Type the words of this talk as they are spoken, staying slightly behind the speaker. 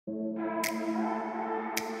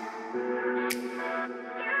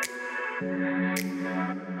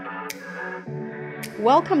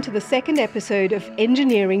Welcome to the second episode of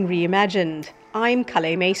Engineering Reimagined. I'm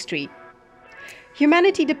Kale Maestri.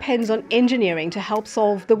 Humanity depends on engineering to help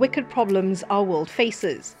solve the wicked problems our world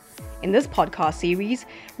faces. In this podcast series,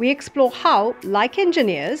 we explore how, like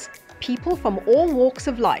engineers, people from all walks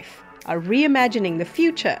of life are reimagining the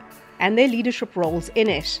future and their leadership roles in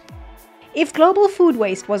it. If global food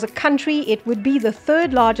waste was a country, it would be the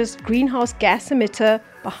third largest greenhouse gas emitter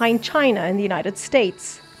behind China and the United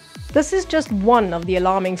States. This is just one of the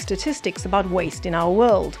alarming statistics about waste in our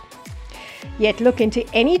world. Yet look into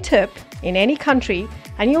any tip in any country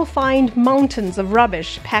and you'll find mountains of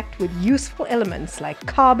rubbish packed with useful elements like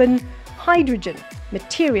carbon, hydrogen,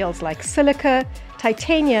 materials like silica,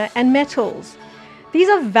 titania, and metals. These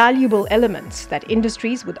are valuable elements that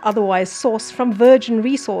industries would otherwise source from virgin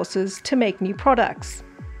resources to make new products.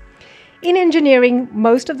 In engineering,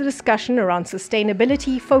 most of the discussion around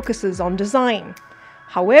sustainability focuses on design.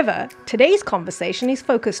 However, today's conversation is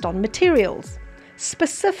focused on materials,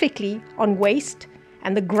 specifically on waste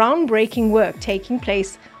and the groundbreaking work taking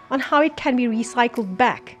place on how it can be recycled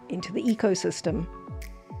back into the ecosystem.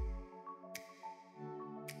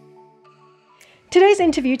 Today's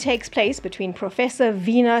interview takes place between Professor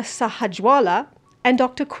Veena Sahajwalla and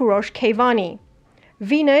Dr. Kourosh Keivani.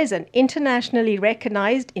 Veena is an internationally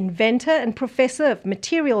recognized inventor and professor of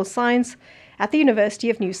materials science at the University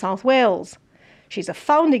of New South Wales. She's a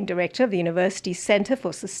founding director of the university's Centre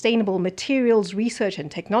for Sustainable Materials Research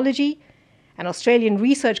and Technology, an Australian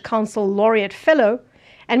Research Council Laureate Fellow,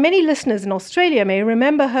 and many listeners in Australia may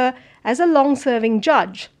remember her as a long-serving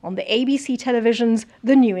judge on the ABC television's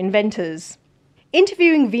The New Inventors.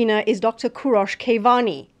 Interviewing Veena is Dr. Kourosh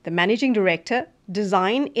Keivani, the Managing Director,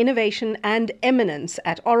 Design, Innovation and Eminence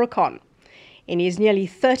at Aurecon. In his nearly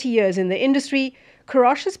 30 years in the industry,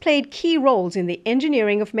 Kourosh has played key roles in the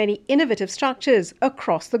engineering of many innovative structures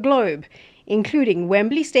across the globe, including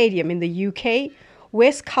Wembley Stadium in the UK,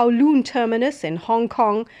 West Kowloon Terminus in Hong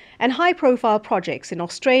Kong, and high-profile projects in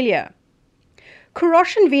Australia.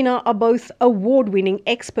 Kourosh and Veena are both award-winning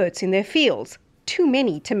experts in their fields, too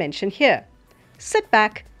many to mention here. Sit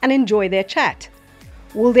back and enjoy their chat.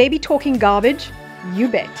 Will they be talking garbage? You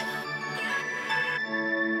bet.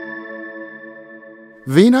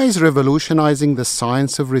 Veena is revolutionizing the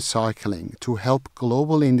science of recycling to help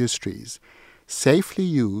global industries safely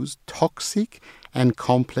use toxic and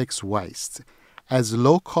complex wastes as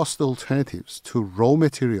low-cost alternatives to raw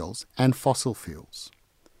materials and fossil fuels.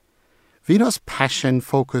 Veena's passion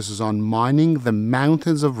focuses on mining the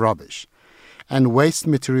mountains of rubbish and waste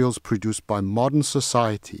materials produced by modern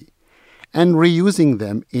society and reusing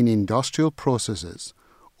them in industrial processes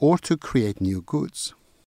or to create new goods.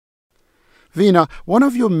 Veena, one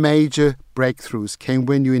of your major breakthroughs came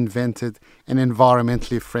when you invented an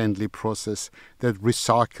environmentally friendly process that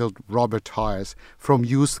recycled rubber tires from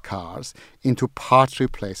used cars into part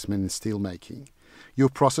replacement in steelmaking. Your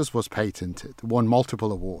process was patented, won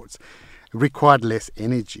multiple awards, required less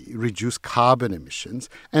energy, reduced carbon emissions,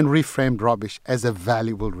 and reframed rubbish as a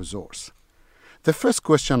valuable resource. The first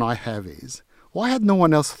question I have is, why had no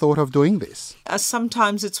one else thought of doing this?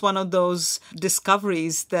 Sometimes it's one of those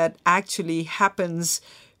discoveries that actually happens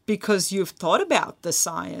because you've thought about the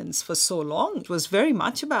science for so long. It was very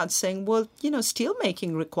much about saying, well, steel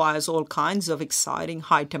making requires all kinds of exciting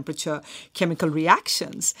high-temperature chemical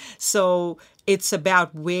reactions. So it's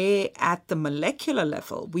about where at the molecular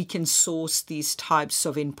level we can source these types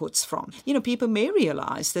of inputs from. People may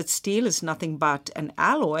realize that steel is nothing but an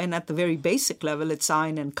alloy, and at the very basic level, it's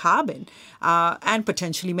iron and carbon, and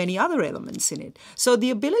potentially many other elements in it. So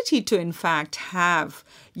the ability to, in fact, have,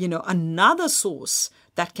 another source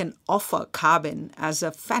that can offer carbon as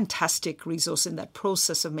a fantastic resource in that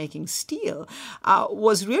process of making steel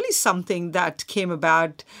was really something that came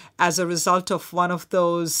about as a result of one of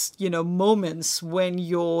those, moments when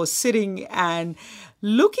you're sitting and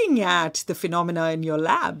looking at the phenomena in your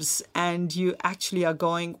labs and you actually are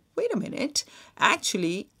going, wait a minute,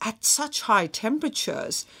 actually at such high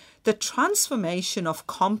temperatures, the transformation of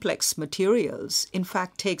complex materials, in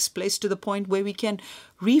fact, takes place to the point where we can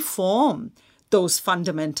reform those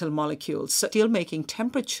fundamental molecules. So steelmaking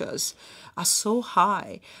temperatures are so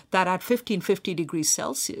high that at 1550 degrees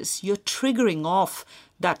Celsius, you're triggering off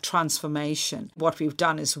that transformation. What we've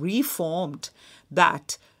done is reformed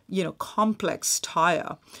that, complex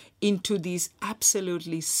tire into these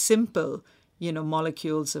absolutely simple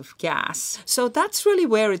molecules of gas. So that's really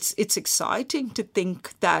where it's exciting to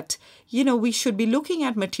think that, we should be looking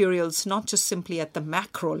at materials not just simply at the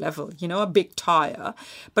macro level, a big tire,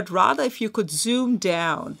 but rather if you could zoom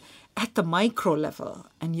down at the micro level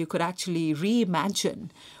and you could actually reimagine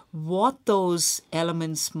what those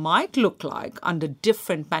elements might look like under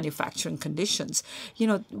different manufacturing conditions.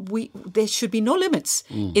 There should be no limits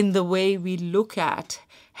in the way we look at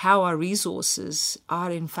how our resources are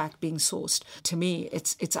in fact being sourced. To me,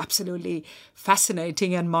 it's absolutely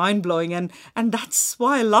fascinating and mind-blowing, and that's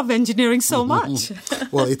why I love engineering so much.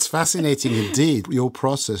 Well, it's fascinating indeed. Your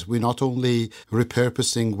process, we're not only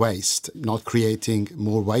repurposing waste, not creating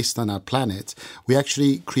more waste on our planet, we're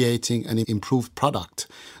actually creating an improved product.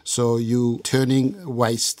 So you turning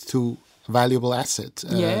waste to valuable asset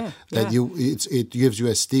it gives you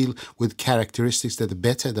a steel with characteristics that are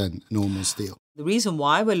better than normal steel. The reason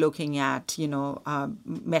why we're looking at,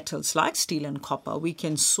 metals like steel and copper, we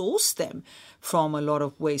can source them from a lot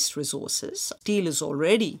of waste resources. Steel is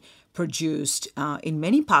already produced in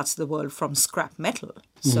many parts of the world from scrap metal.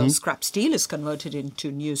 So scrap steel is converted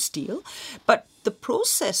into new steel. But the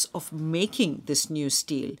process of making this new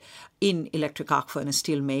steel in electric arc furnace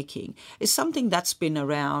steel making is something that's been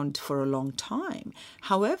around for a long time.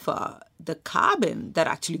 However, the carbon that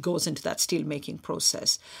actually goes into that steel making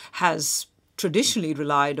process has traditionally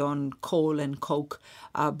relied on coal and coke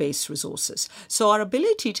based resources. So our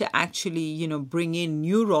ability to actually, bring in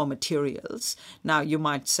new raw materials. Now you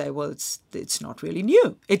might say, well, it's not really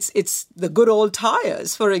new. It's the good old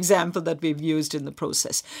tires, for example, that we've used in the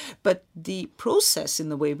process. But the process in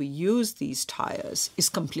the way we use these tires is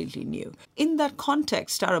completely new. In that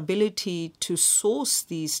context, our ability to source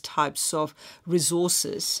these types of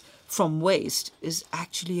resources from waste is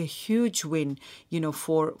actually a huge win,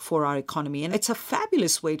 for our economy. And it's a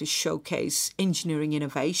fabulous way to showcase engineering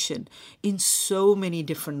innovation in so many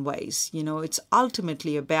different ways. It's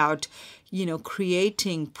ultimately about,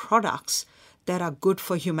 creating products that are good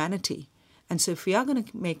for humanity. And so if we are going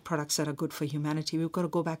to make products that are good for humanity, we've got to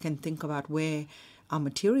go back and think about where our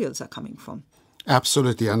materials are coming from.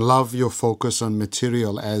 Absolutely. And love your focus on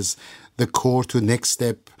material as the core to next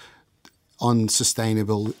step on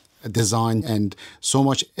sustainable design, and so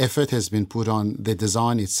much effort has been put on the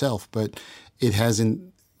design itself, but it has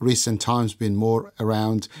in recent times been more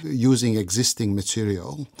around using existing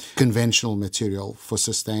material, conventional material for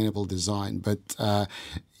sustainable design. But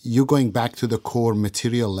you're going back to the core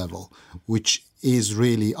material level, which is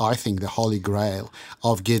really, I think, the holy grail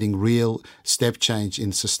of getting real step change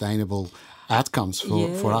in sustainable outcomes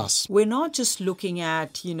for us. We're not just looking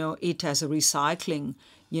at, it as a recycling,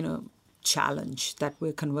 challenge that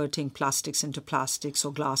we're converting plastics into plastics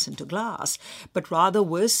or glass into glass, but rather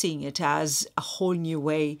we're seeing it as a whole new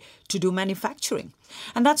way to do manufacturing.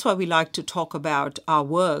 And that's why we like to talk about our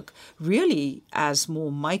work really as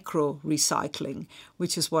more micro recycling,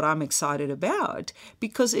 which is what I'm excited about,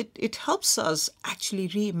 because it helps us actually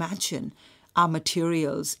reimagine our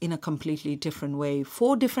materials in a completely different way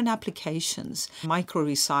for different applications. Micro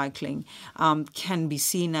recycling can be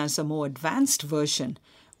seen as a more advanced version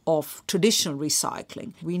of traditional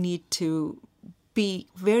recycling. We need to be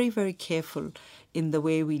very, very careful in the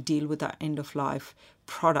way we deal with our end-of-life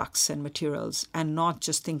products and materials and not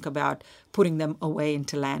just think about putting them away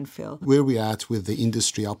into landfill. Where are we at with the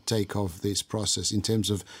industry uptake of this process in terms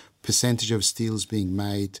of percentage of steels being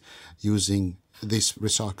made using this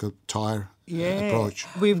recycled tire approach?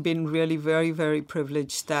 We've been really very, very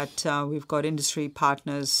privileged that we've got industry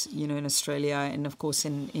partners, in Australia and, of course,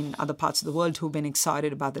 in other parts of the world who've been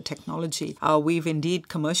excited about the technology. We've indeed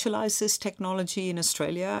commercialized this technology in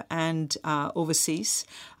Australia and overseas,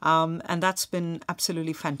 and that's been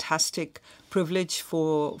absolutely fantastic privilege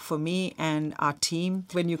for me and our team.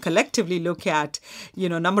 When you collectively look at,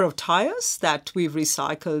 number of tires that we've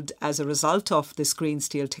recycled as a result of this green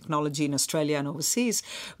steel technology in Australia and overseas,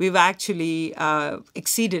 we've actually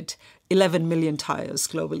exceeded 11 million tires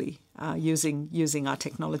globally using our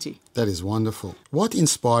technology. That is wonderful. What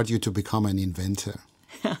inspired you to become an inventor?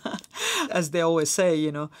 As they always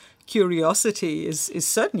say, curiosity is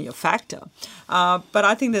certainly a factor. But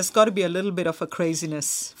I think there's got to be a little bit of a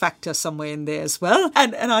craziness factor somewhere in there as well.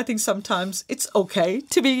 And I think sometimes it's okay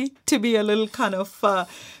to be a little kind of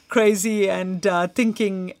crazy and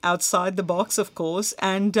thinking outside the box, of course,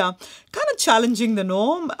 and kind of challenging the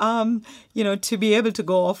norm, to be able to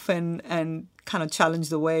go off and kind of challenge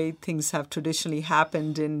the way things have traditionally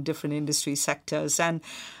happened in different industry sectors and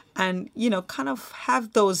kind of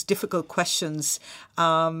have those difficult questions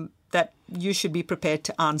that you should be prepared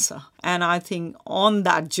to answer. And I think on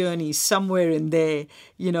that journey, somewhere in there,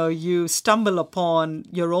 you stumble upon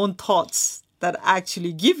your own thoughts that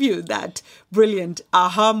actually give you that brilliant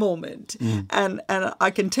aha moment. And I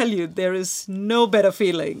can tell you there is no better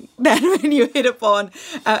feeling than when you hit upon,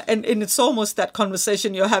 and it's almost that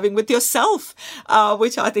conversation you're having with yourself,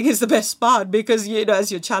 which I think is the best part, because,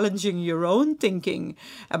 as you're challenging your own thinking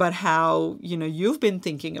about how, you've been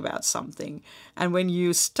thinking about something, and when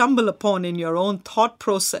you stumble upon in your own thought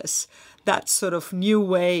process that sort of new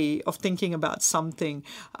way of thinking about something,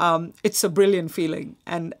 it's a brilliant feeling.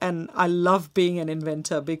 And I love being an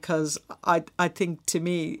inventor, because I think, to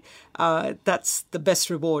me, that's the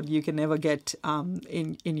best reward you can ever get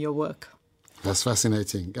in your work. That's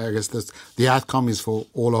fascinating. I guess the outcome is for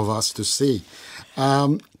all of us to see.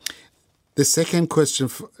 The second question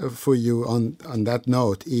for you on that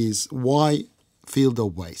note is, why field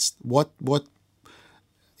of waste? What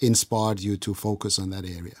inspired you to focus on that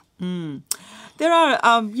area? There are,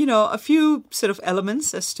 a few sort of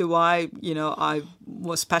elements as to why, I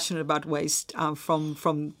was passionate about waste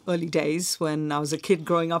from early days when I was a kid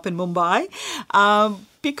growing up in Mumbai.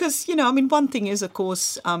 Because, one thing is, of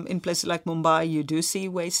course, in places like Mumbai, you do see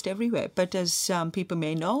waste everywhere. But as people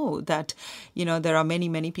may know, that, there are many,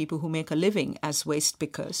 many people who make a living as waste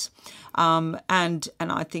pickers. And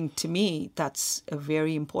I think, to me, that's a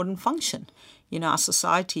very important function. Our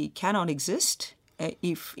society cannot exist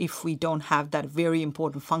if we don't have that very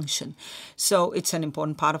important function. So it's an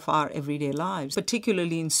important part of our everyday lives,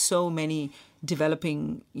 particularly in so many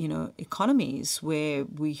developing, economies, where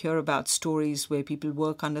we hear about stories where people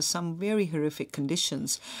work under some very horrific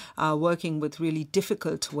conditions, working with really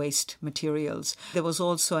difficult waste materials. There was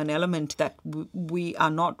also an element that we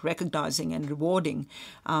are not recognizing and rewarding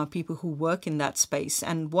people who work in that space.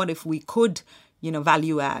 And what if we could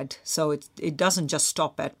value add? So it doesn't just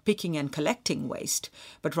stop at picking and collecting waste,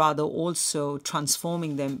 but rather also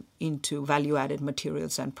transforming them into value-added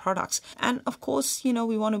materials and products. And of course,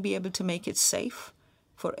 we want to be able to make it safe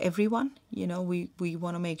for everyone. We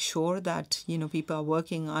want to make sure that, people are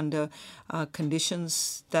working under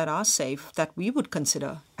conditions that are safe, that we would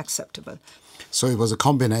consider acceptable. So it was a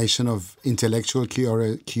combination of intellectual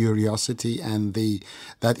curiosity and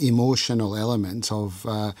that emotional element of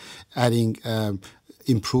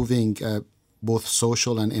improving both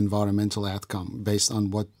social and environmental outcome based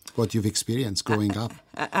on what you've experienced growing up.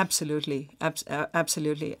 Absolutely.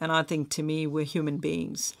 Absolutely. And I think, to me, we're human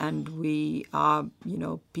beings, and we are,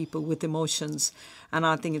 people with emotions. And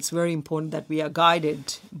I think it's very important that we are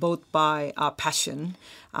guided both by our passion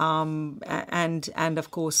and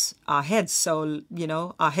of course, our heads. So,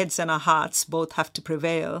 our heads and our hearts both have to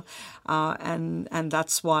prevail. And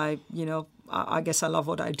that's why, I guess I love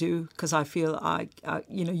what I do, because I feel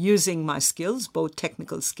using my skills, both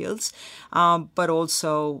technical skills, but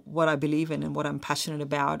also what I believe in and what I'm passionate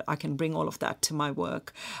about, I can bring all of that to my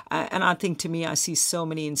work. And I think, to me, I see so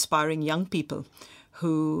many inspiring young people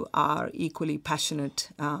who are equally passionate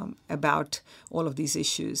about all of these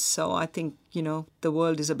issues. So I think, the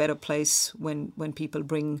world is a better place when people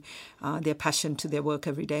bring their passion to their work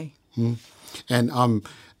every day. And I'm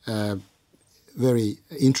very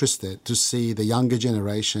interested to see the younger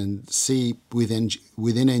generation see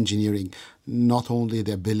within engineering not only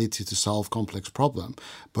the ability to solve complex problems,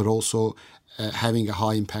 but also having a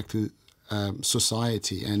high impact to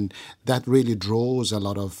society. And that really draws a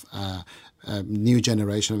lot of new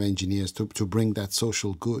generation of engineers to bring that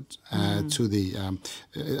social good to the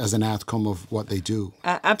as an outcome of what they do.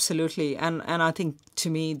 Absolutely. And I think, to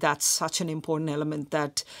me, that's such an important element,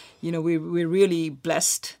 that, we're really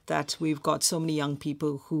blessed that we've got so many young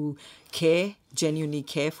people who genuinely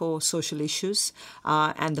care for social issues.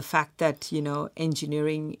 And the fact that,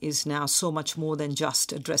 engineering is now so much more than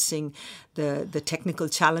just addressing the technical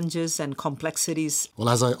challenges and complexities. Well,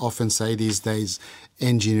 as I often say these days,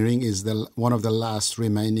 engineering is one of the last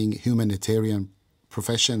remaining humanitarian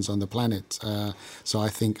professions on the planet. So I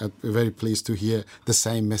think I'm very pleased to hear the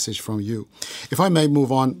same message from you. If I may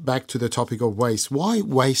move on back to the topic of waste, why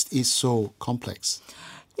waste is so complex?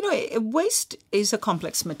 Waste is a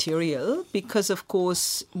complex material because, of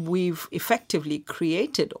course, we've effectively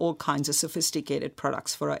created all kinds of sophisticated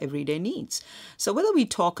products for our everyday needs. So whether we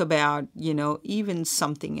talk about, even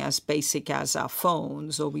something as basic as our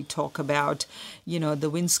phones, or we talk about, the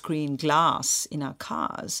windscreen glass in our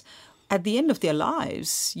cars, at the end of their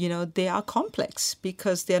lives, they are complex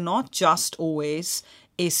because they're not just always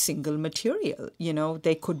a single material.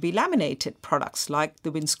 They could be laminated products like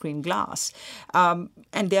the windscreen glass. And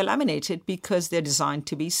they're laminated because they're designed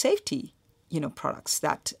to be safety products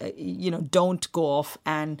that, don't go off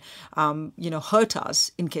and, hurt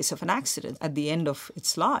us in case of an accident at the end of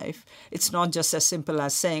its life. It's not just as simple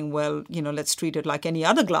as saying, well, let's treat it like any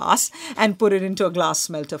other glass and put it into a glass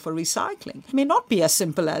smelter for recycling. It may not be as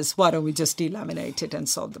simple as why don't we just delaminate it and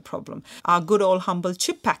solve the problem. Our good old humble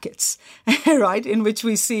chip packets, right, in which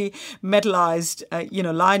we see metallized,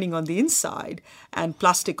 lining on the inside and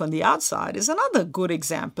plastic on the outside is another good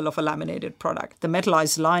example of a laminated product. The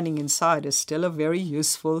metallized lining inside is still a very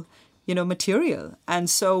useful, material. And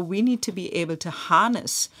so we need to be able to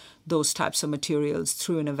harness those types of materials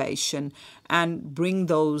through innovation and bring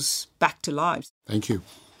those back to life. Thank you.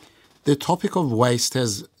 The topic of waste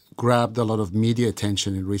has grabbed a lot of media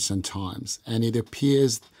attention in recent times, and it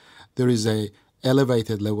appears there is a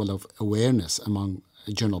elevated level of awareness among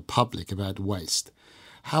the general public about waste.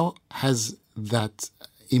 How has that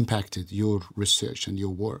impacted your research and your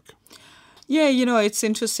work? Yeah, it's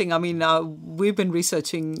interesting. I mean, we've been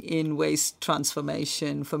researching in waste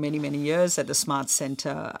transformation for many, many years at the Smart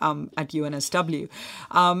Center at UNSW.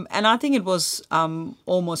 And I think it was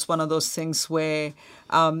almost one of those things where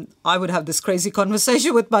I would have this crazy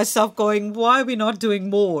conversation with myself going, why are we not doing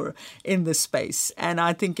more in this space? And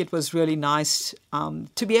I think it was really nice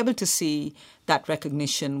to be able to see that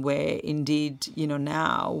recognition where indeed,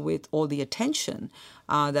 now with all the attention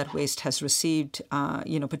that waste has received,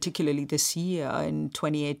 particularly this year in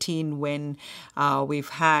 2018 when we've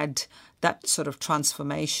had that sort of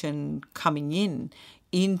transformation coming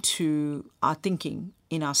into our thinking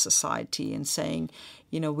in our society and saying,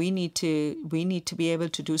 we need to be able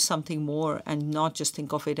to do something more and not just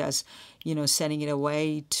think of it as, sending it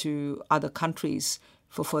away to other countries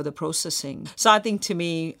for further processing. So I think to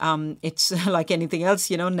me, it's like anything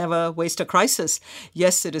else, never waste a crisis.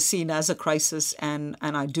 Yes, it is seen as a crisis. And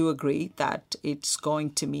I do agree that it's going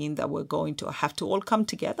to mean that we're going to have to all come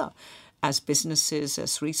together as businesses,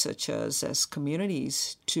 as researchers, as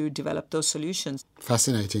communities to develop those solutions.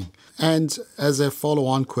 Fascinating. And as a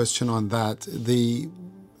follow-on question on that, the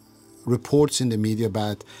reports in the media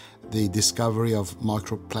about the discovery of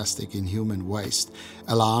microplastic in human waste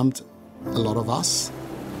alarmed a lot of us.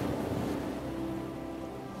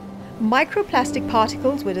 Microplastic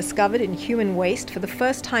particles were discovered in human waste for the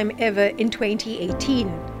first time ever in 2018.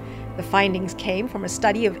 The findings came from a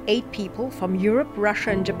study of 8 people from Europe,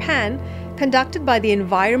 Russia, and Japan conducted by the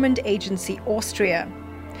Environment Agency Austria.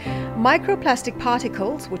 Microplastic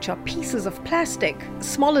particles, which are pieces of plastic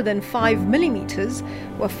smaller than 5 millimeters,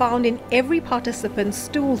 were found in every participant's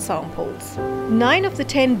stool samples. 9 of the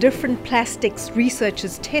 10 different plastics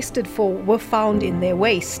researchers tested for were found in their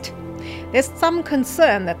waste. There's some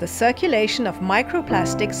concern that the circulation of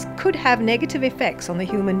microplastics could have negative effects on the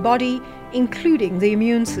human body, including the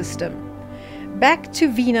immune system. Back to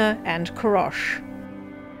Veena and Kourosh.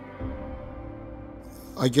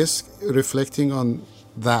 I guess reflecting on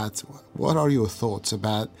that, what are your thoughts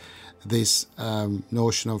about this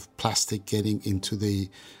notion of plastic getting into the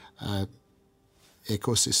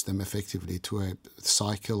ecosystem effectively, to a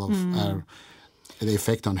cycle of the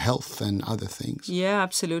effect on health and other things? Yeah,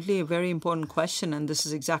 absolutely. A very important question. And this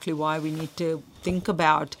is exactly why we need to think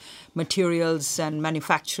about materials and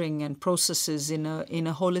manufacturing and processes in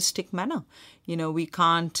a holistic manner. We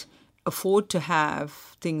can't afford to have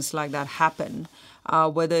things like that happen,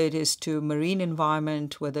 whether it is to marine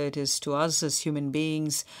environment, whether it is to us as human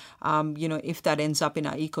beings. If that ends up in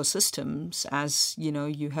our ecosystems, as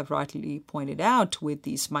you have rightly pointed out with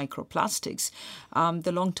these microplastics,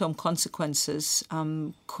 the long-term consequences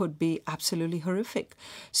could be absolutely horrific.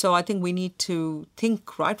 So I think we need to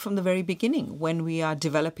think right from the very beginning when we are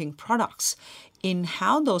developing products in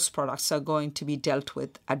how those products are going to be dealt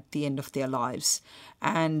with at the end of their lives.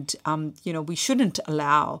 And, we shouldn't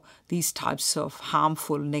allow these types of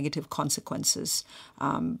harmful negative consequences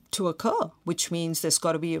to occur, which means there's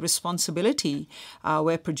got to be a responsibility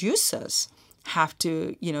where producers have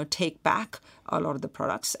to, take back a lot of the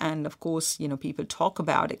products. And of course, people talk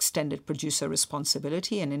about extended producer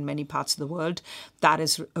responsibility. And in many parts of the world, that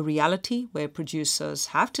is a reality where producers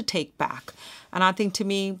have to take back. And I think to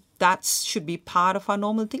me, that should be part of our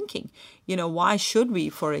normal thinking. Why should we,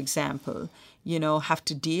 for example, have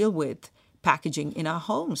to deal with packaging in our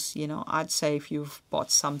homes? I'd say if you've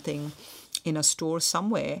bought something in a store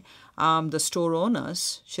somewhere, the store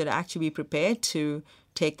owners should actually be prepared to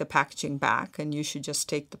take the packaging back, and you should just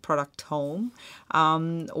take the product home,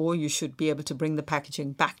 or you should be able to bring the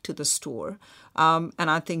packaging back to the store. And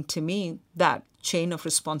I think to me that chain of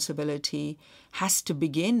responsibility has to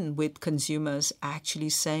begin with consumers actually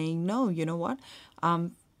saying, no, you know what, I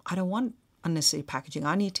don't want unnecessary packaging.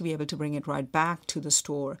 I need to be able to bring it right back to the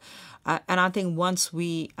store. And I think once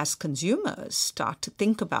we as consumers start to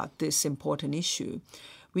think about this important issue,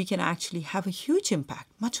 we can actually have a huge impact,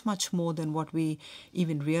 much, much more than what we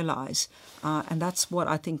even realize. And that's what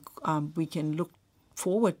I think we can look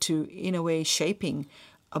forward to, in a way, shaping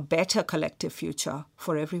a better collective future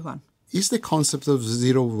for everyone. Is the concept of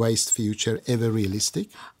zero waste future ever realistic?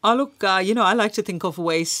 Look, I like to think of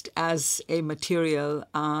waste as a material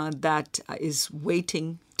that is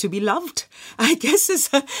waiting to be loved, I guess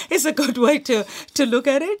is a good way to look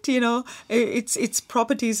at it. Its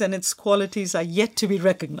properties and its qualities are yet to be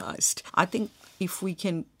recognized. I think if we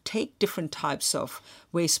can take different types of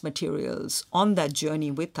waste materials on that journey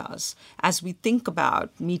with us as we think about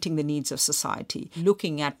meeting the needs of society,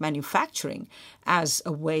 looking at manufacturing as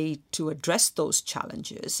a way to address those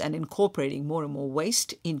challenges and incorporating more and more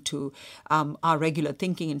waste into our regular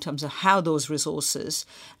thinking in terms of how those resources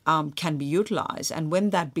can be utilized. And when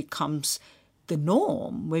that becomes the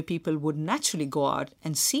norm, where people would naturally go out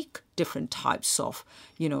and seek different types of,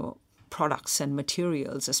 products and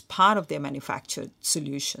materials as part of their manufactured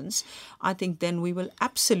solutions, I think then we will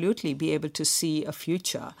absolutely be able to see a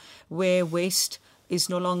future where waste is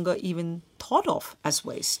no longer even thought of as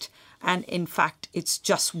waste. And in fact, it's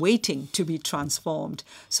just waiting to be transformed.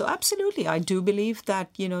 So absolutely, I do believe that,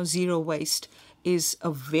 zero waste is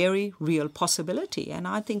a very real possibility. And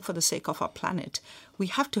I think for the sake of our planet, we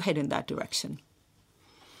have to head in that direction.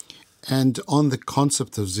 And on the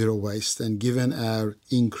concept of zero waste, and given our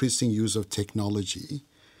increasing use of technology,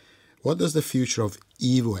 what does the future of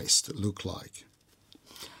e-waste look like?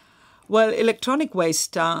 Well, electronic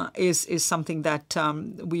waste is something that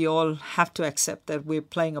we all have to accept that we're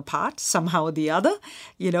playing a part somehow or the other.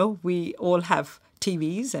 We all have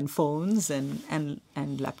TVs and phones and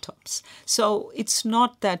laptops. So it's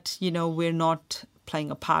not that, we're not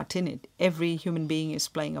playing a part in it. Every human being is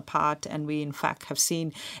playing a part, and we in fact have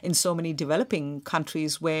seen in so many developing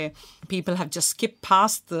countries where people have just skipped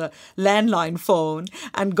past the landline phone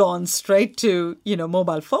and gone straight to,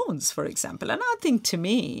 mobile phones, for example. And I think, to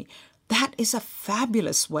me, that is a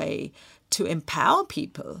fabulous way to empower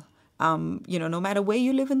people, no matter where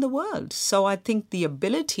you live in the world. So I think the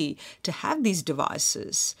ability to have these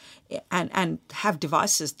devices and have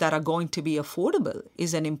devices that are going to be affordable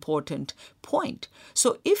is an important point.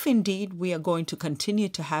 So if indeed we are going to continue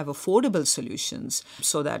to have affordable solutions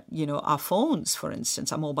so that, our phones, for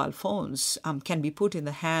instance, our mobile phones can be put in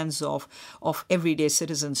the hands of everyday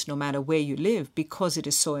citizens no matter where you live, because it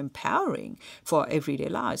is so empowering for everyday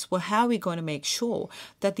lives, well, how are we going to make sure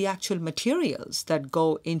that the actual materials that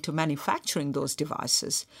go into manufacturing those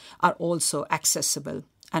devices are also accessible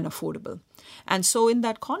and affordable? And so in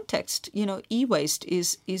that context, e-waste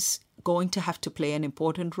is going to have to play an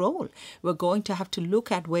important role. We're going to have to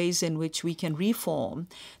look at ways in which we can reform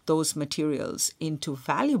those materials into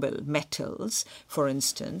valuable metals, for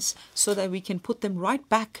instance, so that we can put them right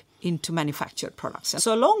back into manufactured products. And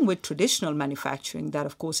so along with traditional manufacturing that,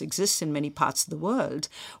 of course, exists in many parts of the world,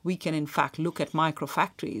 we can, in fact, look at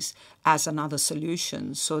microfactories as another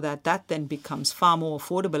solution, so that then becomes far more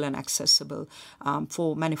affordable and accessible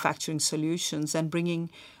for manufacturing solutions, and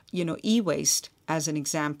bringing, e-waste, as an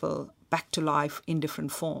example, back to life in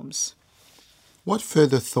different forms. What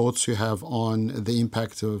further thoughts you have on the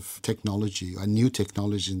impact of technology, and new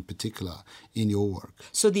technology in particular, in your work?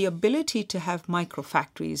 So the ability to have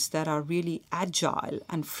microfactories that are really agile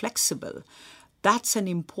and flexible, that's an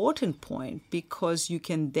important point, because you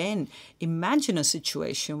can then imagine a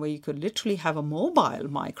situation where you could literally have a mobile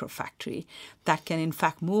microfactory that can in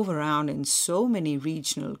fact move around in so many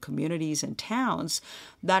regional communities and towns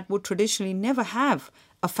that would traditionally never have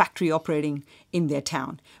a factory operating in their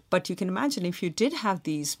town. But you can imagine if you did have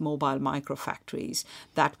these mobile microfactories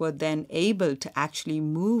that were then able to actually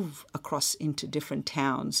move across into different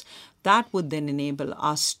towns, that would then enable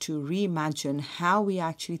us to reimagine how we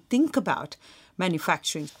actually think about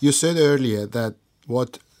manufacturing. You said earlier that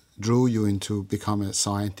what drew you into become a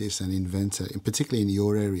scientist and inventor, in particularly in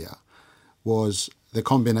your area, was the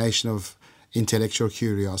combination of intellectual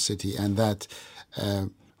curiosity and that,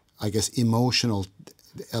 emotional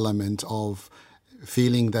element of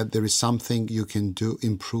feeling that there is something you can do,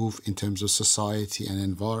 improve in terms of society and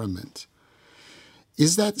environment.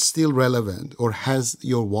 Is that still relevant, or has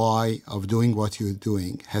your why of doing what you're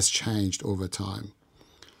doing has changed over time?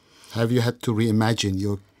 Have you had to reimagine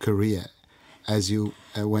your career as you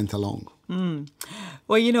went along?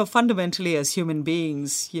 Well, fundamentally as human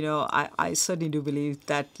beings, I certainly do believe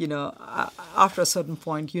that, after a certain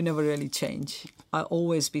point, you never really change. I'll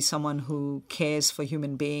always be someone who cares for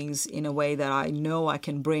human beings in a way that I know I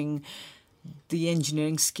can bring the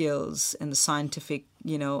engineering skills and the scientific,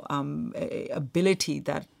 ability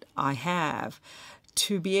that I have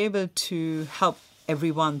to be able to help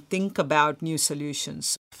everyone think about new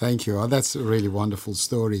solutions. Thank you. Oh, that's a really wonderful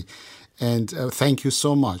story. And thank you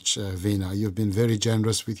so much, Veena. You've been very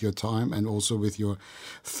generous with your time and also with your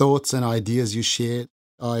thoughts and ideas you shared.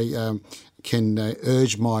 I can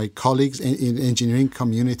urge my colleagues in the engineering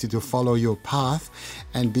community to follow your path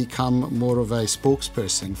and become more of a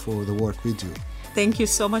spokesperson for the work we do. Thank you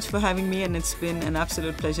so much for having me, and it's been an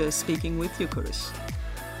absolute pleasure speaking with you, Kurish.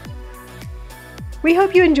 We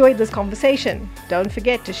hope you enjoyed this conversation. Don't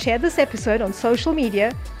forget to share this episode on social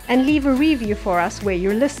media and leave a review for us where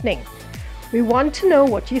you're listening. We want to know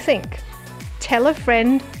what you think. Tell a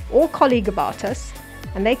friend or colleague about us,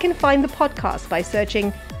 and they can find the podcast by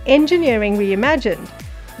searching Engineering Reimagined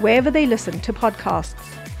wherever they listen to podcasts.